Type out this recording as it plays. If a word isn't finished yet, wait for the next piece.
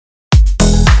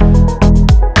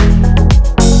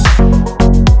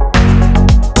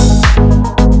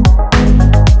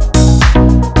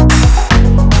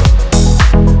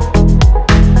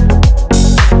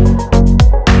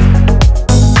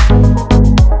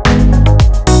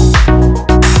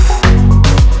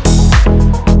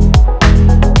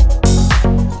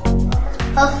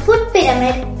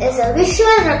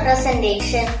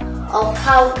explanation of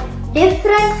how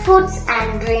different foods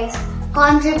and drinks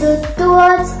contribute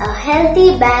towards a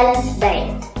healthy balanced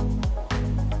diet.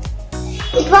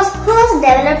 It was first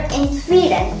developed in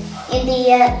Sweden in the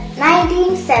year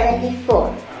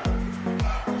 1974.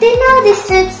 Thinner the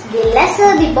strips, the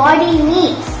lesser the body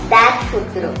needs that food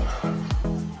group.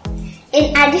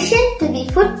 In addition to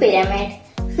the food pyramid,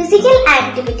 physical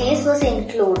activities was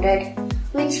included,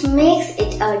 which makes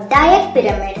it a diet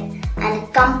pyramid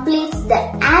and completes the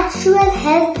actual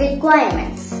health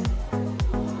requirements.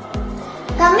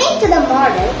 Coming to the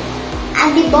model,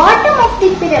 at the bottom of the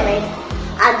pyramid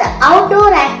are the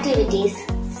outdoor activities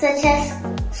such as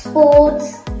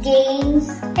sports, games,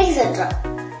 etc.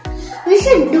 We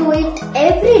should do it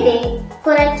every day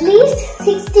for at least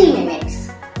 60 minutes.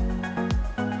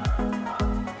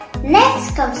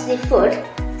 Next comes the food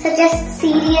such as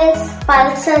cereals,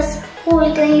 pulses,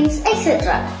 whole grains,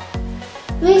 etc.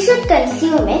 We should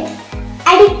consume it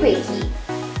adequately.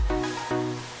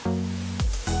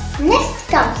 Next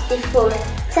comes the food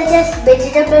such as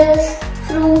vegetables,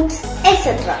 fruits,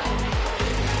 etc.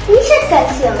 We should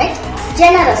consume it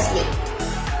generously.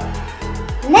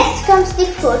 Next comes the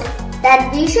food that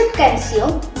we should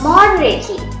consume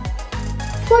moderately.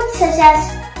 Food such as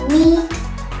meat,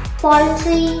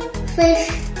 poultry, fish,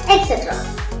 etc.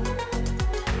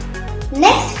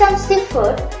 Next comes the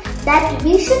food that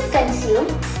we should consume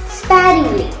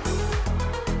sparingly,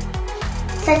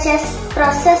 such as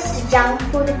processed junk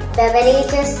food,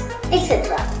 beverages,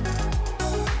 etc.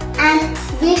 And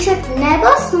we should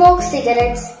never smoke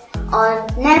cigarettes or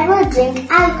never drink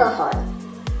alcohol.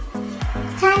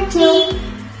 Thank you.